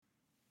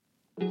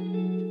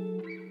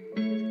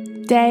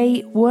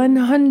Day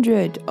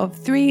 100 of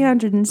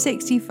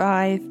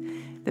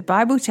 365, the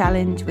Bible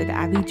Challenge with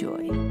Abi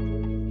Joy.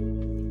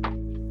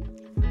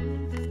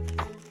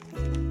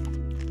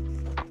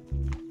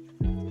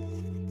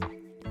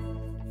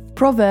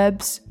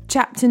 Proverbs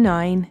chapter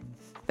 9,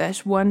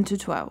 verse 1 to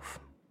 12.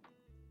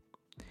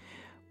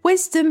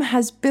 Wisdom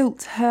has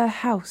built her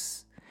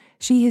house.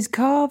 She has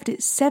carved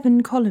its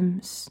 7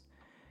 columns.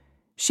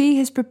 She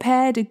has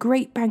prepared a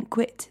great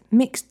banquet,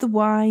 mixed the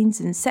wines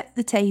and set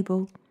the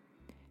table.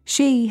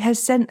 She has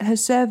sent her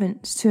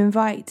servants to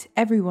invite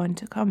everyone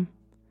to come.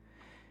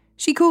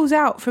 She calls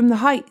out from the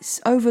heights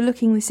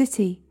overlooking the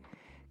city.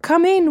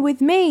 Come in with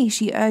me,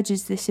 she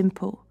urges the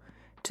simple.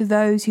 To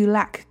those who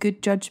lack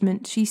good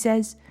judgment, she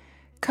says,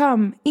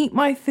 come, eat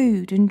my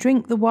food and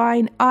drink the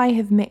wine I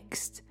have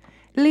mixed.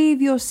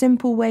 Leave your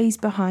simple ways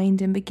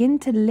behind and begin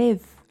to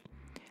live.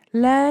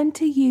 Learn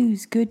to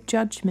use good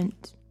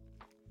judgment.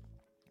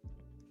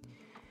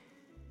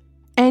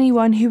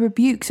 Anyone who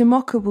rebukes a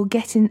mocker will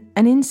get an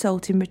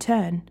insult in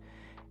return.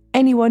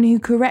 Anyone who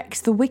corrects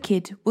the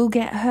wicked will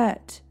get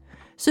hurt.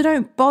 So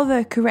don't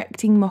bother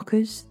correcting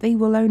mockers, they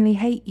will only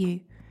hate you.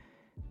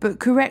 But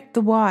correct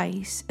the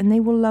wise, and they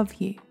will love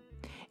you.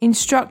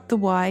 Instruct the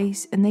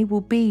wise, and they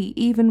will be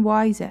even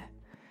wiser.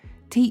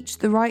 Teach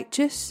the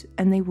righteous,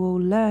 and they will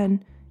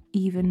learn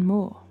even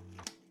more.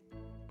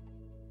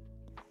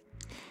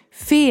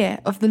 Fear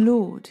of the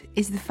Lord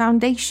is the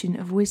foundation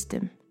of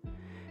wisdom.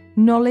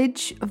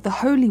 Knowledge of the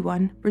Holy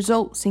One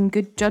results in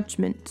good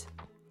judgment.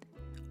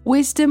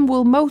 Wisdom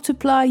will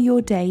multiply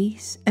your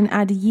days and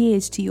add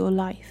years to your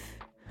life.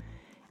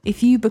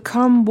 If you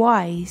become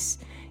wise,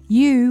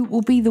 you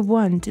will be the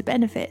one to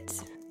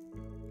benefit.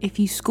 If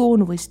you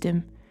scorn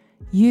wisdom,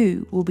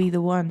 you will be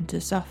the one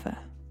to suffer.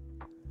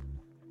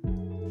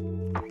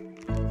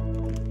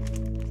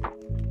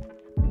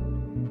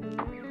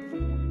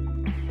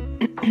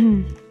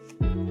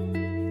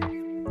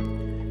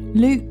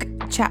 Luke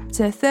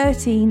chapter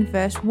 13,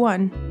 verse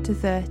 1 to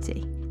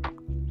 30.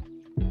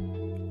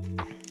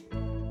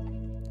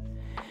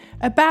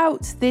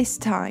 About this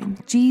time,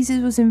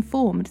 Jesus was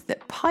informed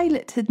that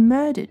Pilate had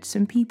murdered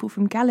some people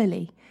from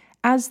Galilee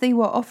as they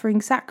were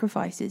offering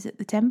sacrifices at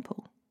the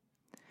temple.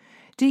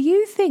 Do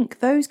you think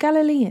those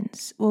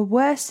Galileans were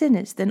worse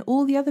sinners than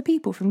all the other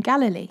people from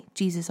Galilee?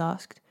 Jesus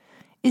asked.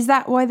 Is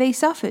that why they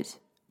suffered?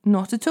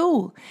 Not at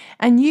all.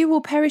 And you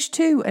will perish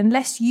too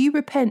unless you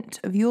repent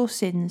of your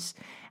sins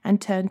and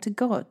turn to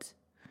God.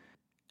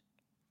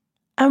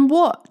 And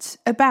what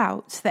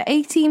about the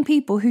 18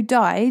 people who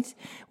died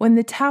when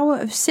the Tower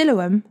of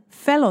Siloam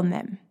fell on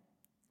them?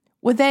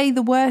 Were they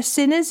the worst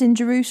sinners in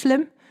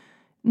Jerusalem?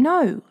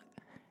 No.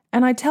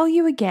 And I tell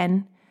you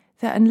again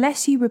that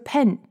unless you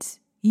repent,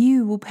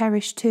 you will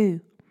perish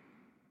too.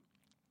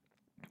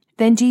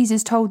 Then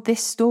Jesus told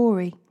this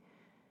story.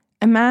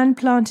 A man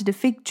planted a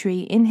fig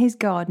tree in his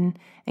garden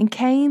and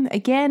came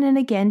again and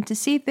again to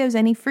see if there was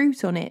any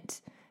fruit on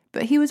it,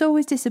 but he was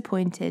always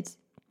disappointed.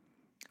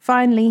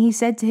 Finally, he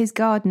said to his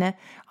gardener,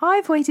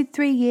 I've waited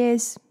 3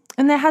 years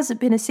and there hasn't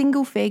been a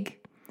single fig.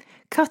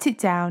 Cut it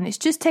down, it's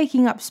just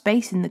taking up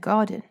space in the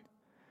garden.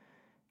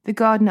 The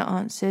gardener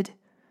answered,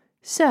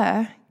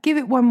 Sir, give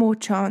it one more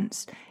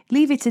chance.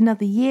 Leave it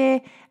another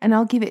year and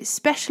I'll give it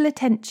special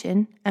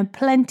attention and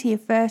plenty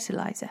of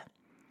fertilizer.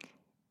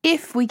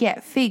 If we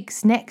get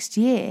figs next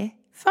year,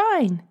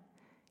 fine.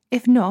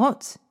 If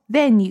not,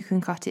 then you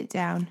can cut it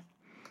down.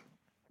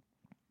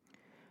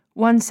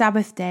 One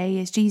Sabbath day,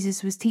 as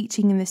Jesus was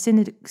teaching in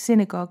the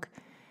synagogue,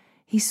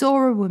 he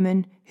saw a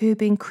woman who had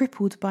been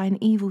crippled by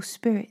an evil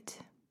spirit.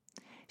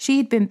 She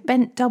had been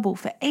bent double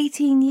for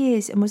 18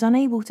 years and was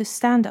unable to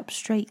stand up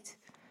straight.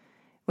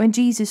 When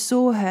Jesus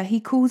saw her,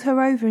 he called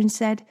her over and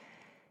said,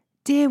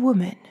 Dear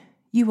woman,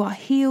 you are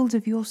healed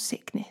of your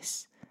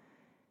sickness.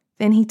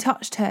 Then he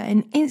touched her,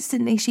 and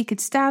instantly she could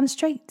stand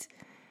straight.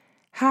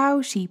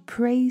 How she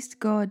praised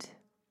God!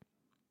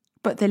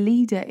 But the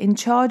leader in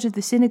charge of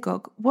the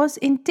synagogue was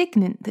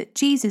indignant that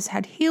Jesus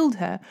had healed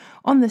her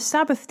on the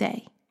Sabbath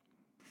day.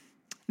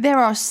 There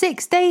are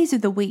 6 days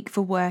of the week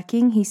for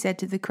working, he said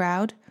to the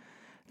crowd.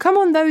 Come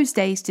on those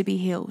days to be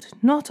healed,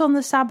 not on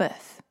the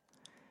Sabbath.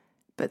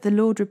 But the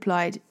Lord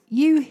replied,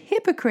 You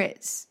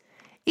hypocrites!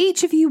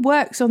 Each of you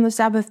works on the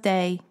Sabbath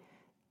day.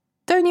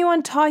 Don't you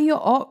untie your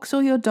ox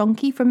or your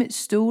donkey from its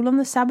stool on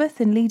the Sabbath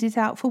and lead it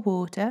out for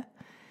water?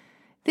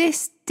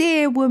 This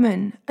dear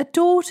woman, a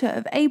daughter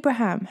of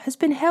Abraham, has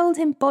been held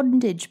in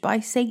bondage by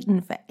Satan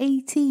for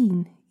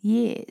 18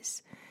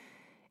 years.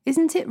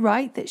 Isn't it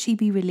right that she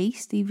be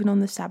released even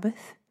on the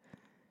Sabbath?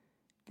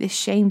 This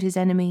shamed his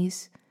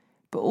enemies,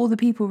 but all the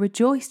people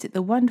rejoiced at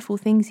the wonderful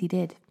things he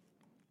did.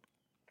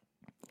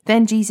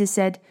 Then Jesus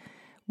said,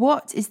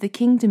 What is the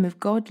kingdom of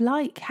God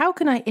like? How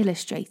can I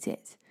illustrate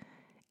it?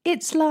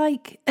 It's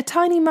like a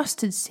tiny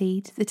mustard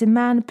seed that a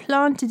man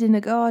planted in a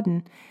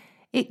garden.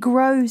 It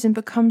grows and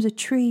becomes a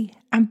tree,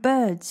 and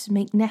birds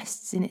make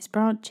nests in its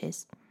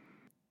branches.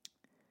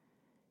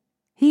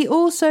 He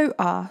also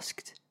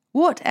asked,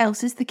 What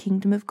else is the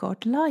kingdom of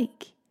God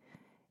like?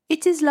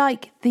 It is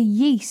like the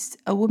yeast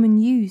a woman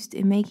used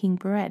in making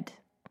bread.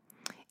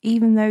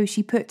 Even though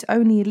she put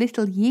only a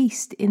little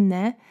yeast in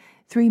there,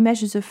 3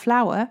 measures of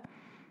flour,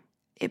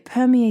 it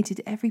permeated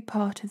every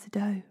part of the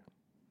dough.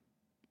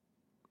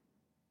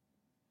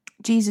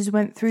 Jesus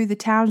went through the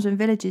towns and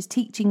villages,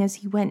 teaching as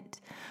he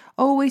went,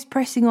 always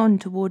pressing on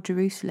toward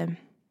Jerusalem.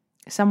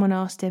 Someone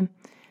asked him,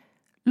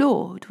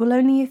 "Lord, will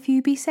only a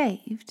few be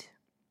saved?"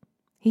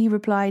 He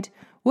replied,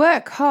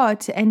 "Work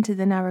hard to enter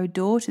the narrow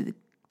door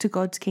to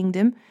God's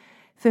kingdom,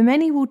 for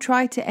many will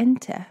try to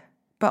enter,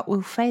 but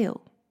will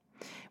fail.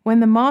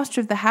 When the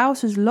master of the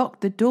house has locked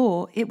the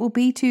door, it will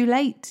be too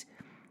late.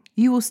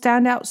 You will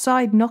stand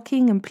outside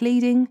knocking and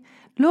pleading,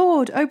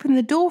 'Lord, open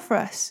the door for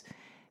us.'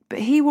 But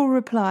he will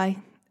reply,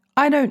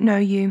 'I don't know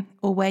you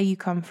or where you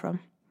come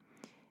from.'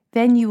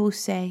 Then you will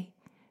say,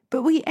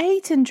 'But we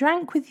ate and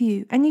drank with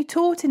you, and you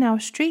taught in our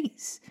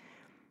streets.'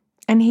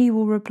 And he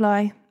will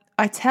reply,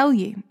 'I tell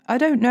you, I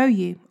don't know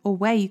you or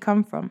where you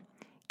come from.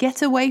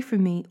 Get away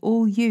from me,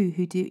 all you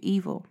who do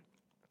evil.'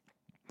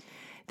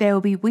 There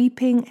will be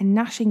weeping and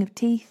gnashing of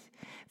teeth,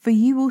 for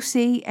you will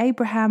see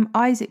Abraham,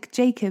 Isaac,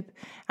 Jacob,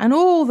 and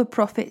all the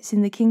prophets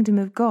in the kingdom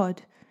of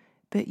God,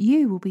 but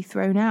you will be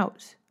thrown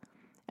out.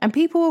 And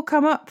people will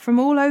come up from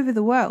all over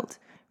the world,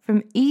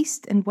 from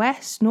east and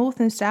west,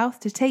 north and south,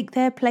 to take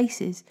their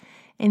places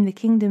in the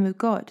kingdom of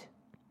God.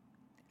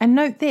 And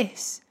note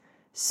this,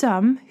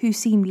 some who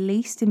seem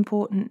least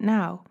important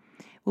now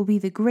will be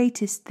the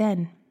greatest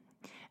then,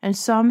 and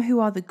some who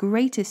are the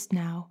greatest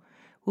now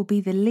will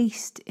be the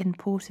least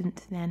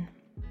important then."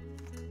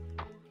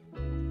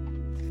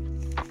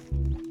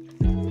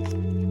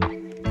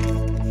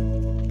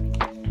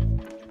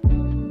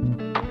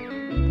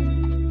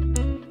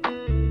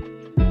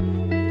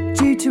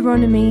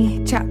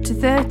 Deuteronomy chapter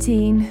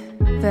 13,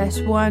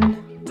 verse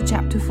 1 to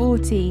chapter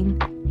 14,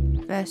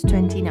 verse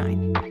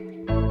 29.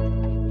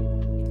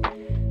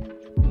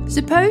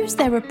 Suppose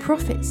there are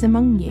prophets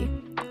among you,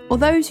 or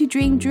those who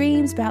dream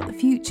dreams about the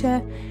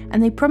future,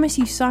 and they promise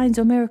you signs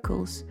or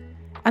miracles,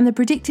 and the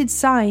predicted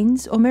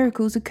signs or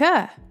miracles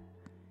occur.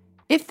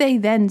 If they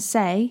then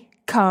say,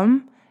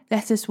 "Come,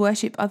 let us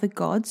worship other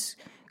gods,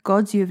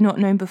 gods you have not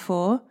known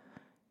before,"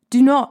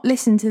 do not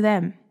listen to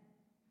them.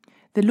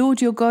 The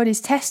Lord your God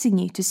is testing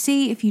you to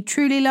see if you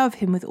truly love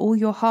him with all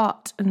your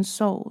heart and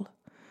soul.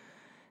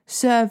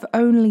 Serve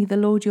only the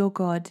Lord your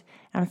God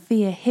and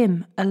fear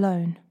him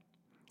alone.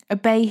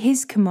 Obey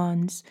his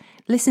commands,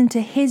 listen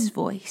to his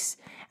voice,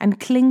 and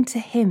cling to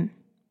him.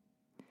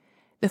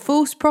 The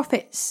false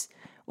prophets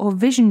or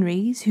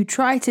visionaries who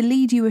try to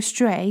lead you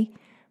astray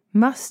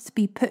must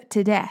be put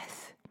to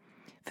death,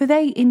 for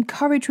they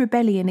encourage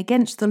rebellion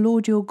against the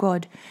Lord your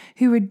God,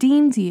 who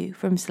redeemed you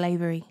from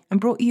slavery and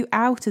brought you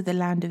out of the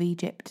land of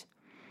Egypt.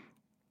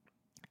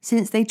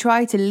 Since they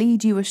try to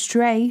lead you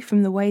astray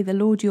from the way the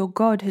Lord your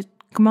God has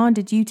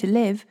commanded you to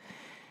live,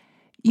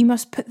 you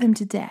must put them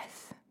to death.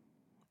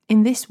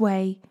 In this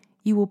way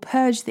you will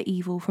purge the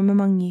evil from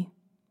among you.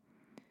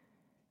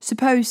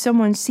 Suppose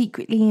someone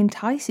secretly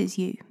entices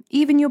you,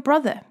 even your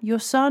brother, your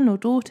son or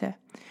daughter,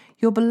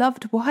 your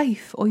beloved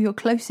wife or your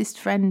closest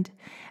friend,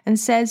 and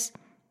says,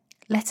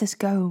 "Let us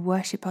go and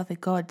worship other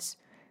gods,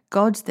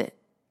 gods that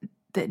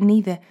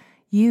neither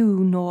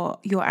you nor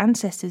your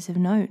ancestors have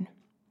known."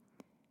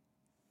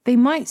 They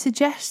might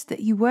suggest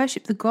that you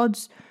worship the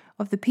gods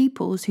of the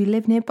peoples who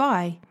live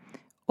nearby,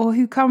 or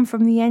who come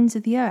from the ends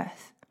of the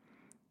earth.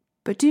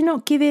 But do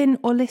not give in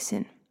or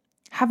listen.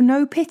 Have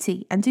no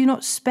pity and do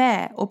not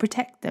spare or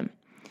protect them.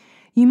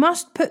 You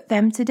must put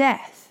them to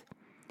death.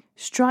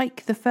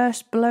 Strike the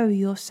first blow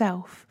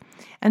yourself,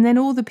 and then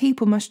all the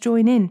people must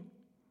join in.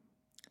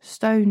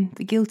 Stone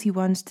the guilty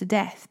ones to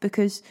death,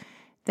 because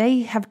they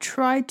have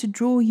tried to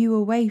draw you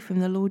away from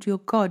the Lord your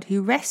God,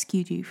 who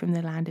rescued you from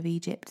the land of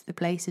Egypt, the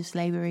place of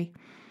slavery.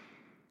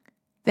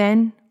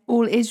 Then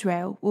all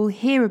Israel will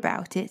hear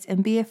about it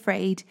and be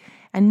afraid,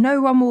 and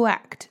no one will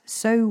act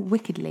so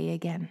wickedly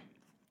again.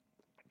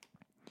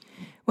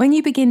 When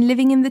you begin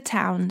living in the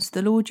towns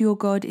the Lord your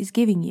God is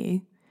giving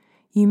you,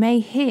 you may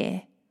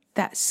hear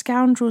that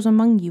scoundrels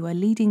among you are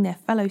leading their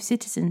fellow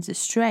citizens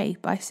astray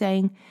by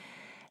saying,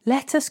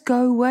 "Let us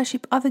go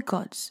worship other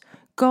gods,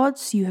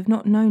 gods you have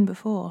not known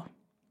before."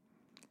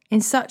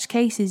 In such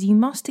cases, you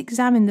must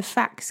examine the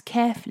facts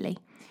carefully.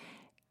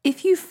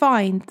 If you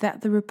find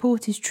that the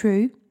report is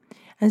true,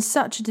 and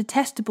such a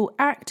detestable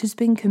act has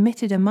been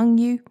committed among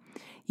you,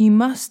 you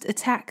must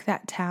attack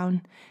that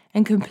town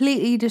and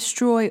completely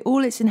destroy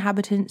all its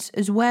inhabitants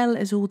as well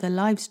as all their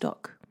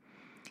livestock.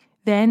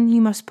 Then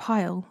you must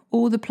pile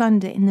all the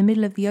plunder in the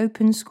middle of the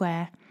open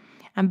square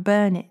and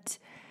burn it.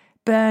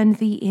 Burn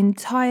the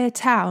entire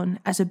town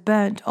as a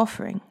burnt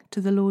offering to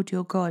the Lord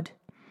your God.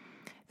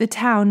 The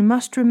town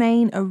must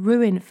remain a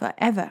ruin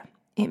forever.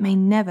 It may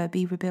never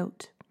be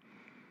rebuilt.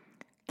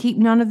 Keep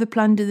none of the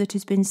plunder that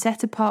has been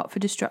set apart for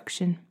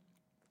destruction.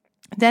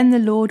 Then the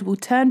Lord will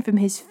turn from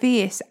his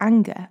fierce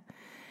anger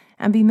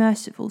and be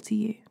merciful to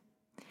you.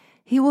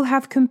 He will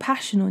have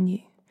compassion on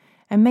you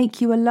and make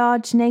you a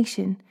large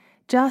nation,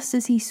 just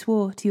as he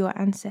swore to your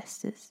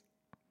ancestors.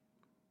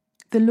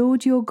 The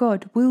Lord your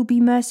God will be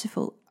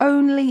merciful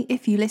only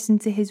if you listen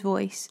to his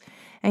voice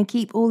and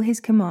keep all his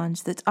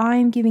commands that I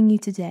am giving you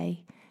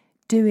today,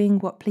 doing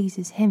what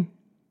pleases him.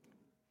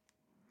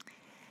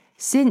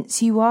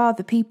 Since you are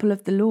the people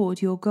of the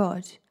Lord your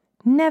God,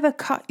 never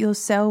cut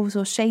yourselves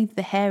or shave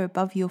the hair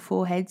above your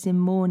foreheads in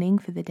mourning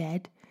for the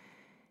dead.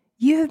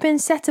 You have been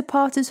set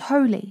apart as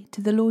holy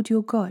to the Lord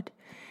your God,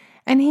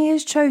 and he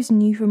has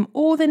chosen you from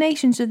all the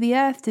nations of the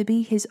earth to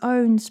be his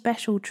own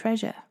special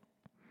treasure.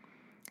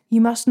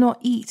 You must not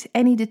eat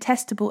any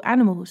detestable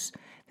animals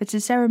that are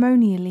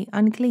ceremonially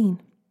unclean.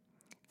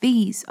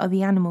 These are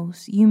the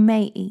animals you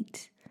may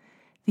eat: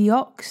 the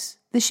ox,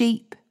 the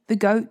sheep, the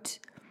goat,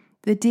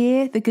 the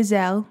deer, the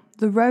gazelle,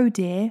 the roe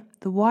deer,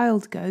 the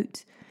wild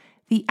goat,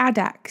 the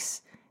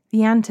addax,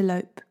 the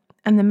antelope,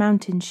 and the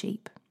mountain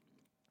sheep.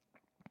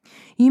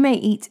 You may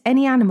eat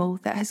any animal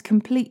that has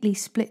completely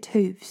split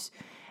hooves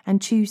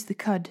and choose the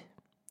cud.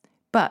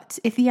 But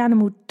if the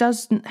animal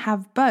doesn't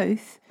have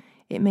both,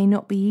 it may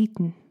not be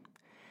eaten.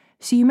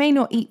 So you may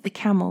not eat the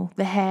camel,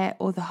 the hare,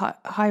 or the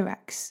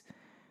hyrax.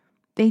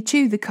 They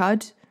chew the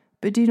cud,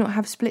 but do not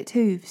have split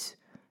hooves,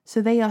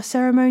 so they are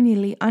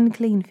ceremonially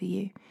unclean for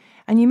you.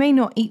 And you may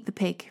not eat the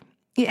pig.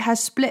 It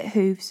has split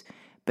hooves,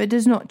 but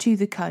does not chew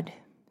the cud,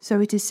 so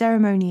it is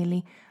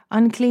ceremonially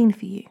unclean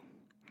for you.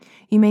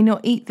 You may not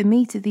eat the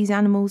meat of these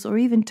animals or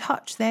even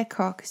touch their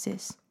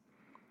carcasses.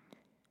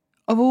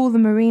 Of all the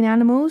marine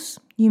animals,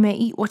 you may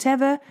eat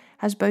whatever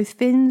has both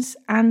fins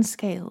and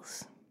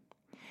scales.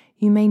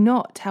 You may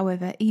not,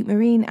 however, eat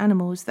marine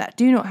animals that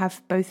do not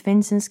have both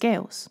fins and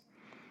scales.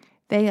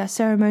 They are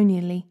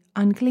ceremonially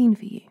unclean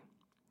for you.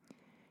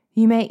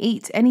 You may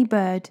eat any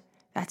bird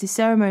that is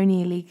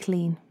ceremonially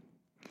clean.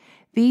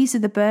 These are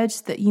the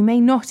birds that you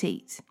may not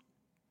eat: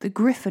 the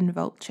griffon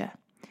vulture,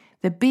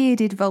 the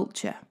bearded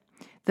vulture,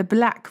 the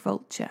black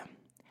vulture,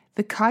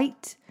 the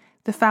kite,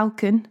 the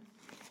falcon,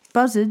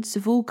 buzzards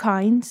of all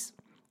kinds,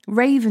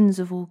 ravens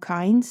of all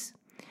kinds,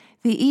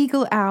 the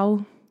eagle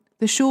owl,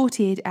 the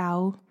short-eared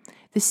owl,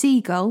 the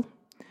seagull,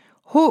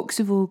 hawks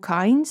of all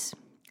kinds,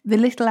 the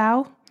little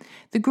owl,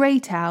 the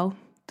great owl,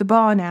 the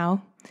barn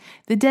owl,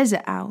 the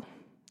desert owl,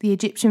 the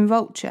Egyptian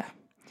vulture,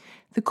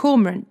 the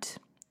cormorant,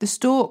 the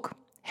stork,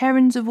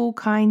 herons of all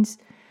kinds,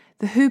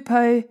 the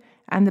hoopoe,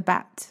 and the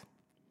bat.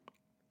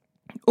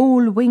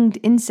 All winged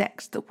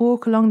insects that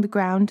walk along the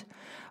ground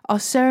are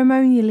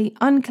ceremonially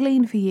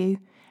unclean for you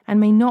and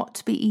may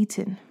not be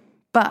eaten.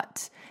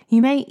 But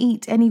you may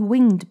eat any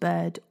winged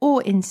bird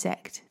or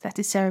insect that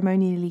is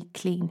ceremonially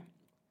clean.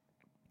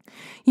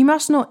 You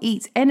must not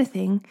eat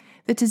anything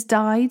that has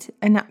died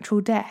a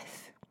natural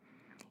death.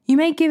 You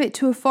may give it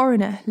to a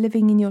foreigner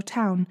living in your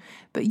town,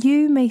 but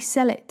you may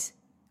sell it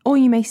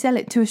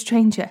to a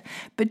stranger,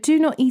 but do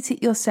not eat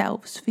it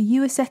yourselves, for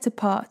you are set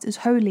apart as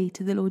holy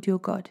to the Lord your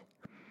God.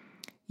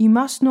 You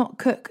must not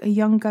cook a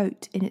young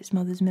goat in its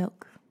mother's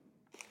milk.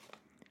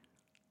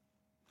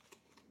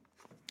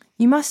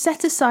 You must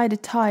set aside a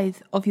tithe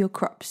of your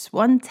crops,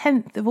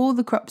 1/10 of all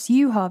the crops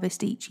you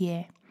harvest each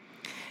year.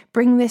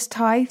 Bring this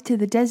tithe to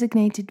the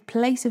designated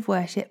place of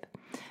worship,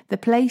 the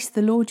place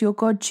the Lord your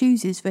God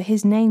chooses for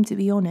his name to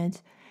be honoured,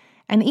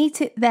 and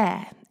eat it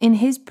there, in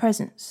his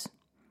presence.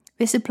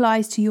 This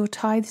applies to your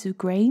tithes of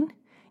grain,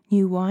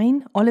 new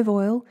wine, olive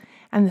oil,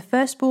 and the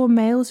firstborn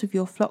males of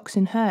your flocks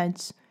and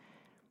herds.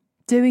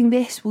 Doing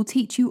this will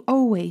teach you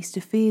always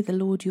to fear the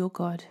Lord your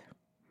God.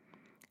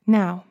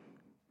 Now,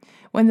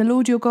 when the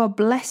Lord your God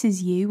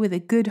blesses you with a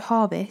good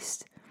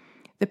harvest,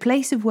 the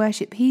place of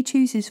worship he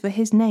chooses for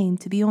his name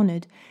to be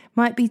honoured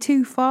might be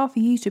too far for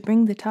you to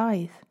bring the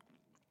tithe.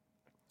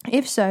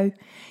 If so,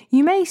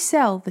 you may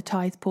sell the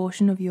tithe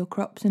portion of your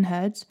crops and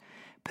herds,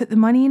 put the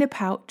money in a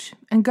pouch,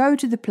 and go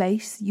to the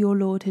place your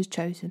Lord has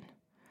chosen.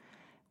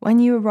 When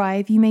you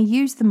arrive, you may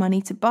use the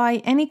money to buy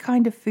any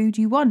kind of food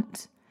you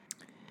want: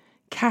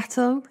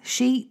 cattle,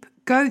 sheep,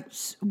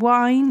 goats,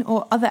 wine,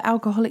 or other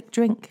alcoholic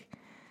drink.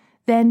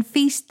 Then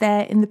feast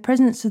there in the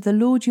presence of the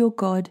Lord your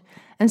God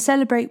and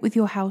celebrate with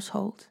your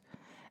household.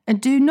 And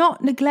do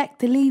not neglect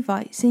the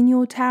Levites in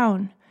your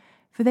town,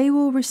 for they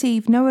will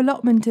receive no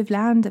allotment of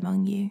land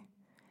among you.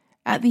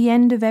 At the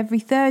end of every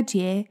 3rd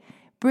year,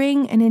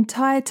 bring an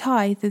entire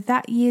tithe of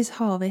that year's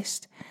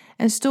harvest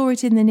and store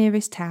it in the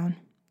nearest town.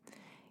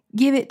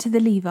 Give it to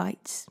the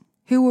Levites,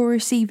 who will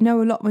receive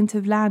no allotment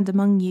of land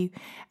among you,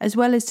 as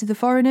well as to the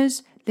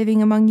foreigners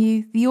living among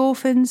you, the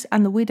orphans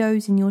and the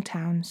widows in your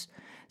towns,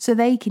 so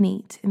they can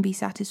eat and be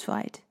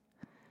satisfied.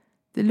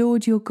 The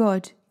Lord your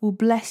God will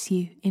bless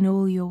you in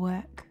all your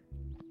work.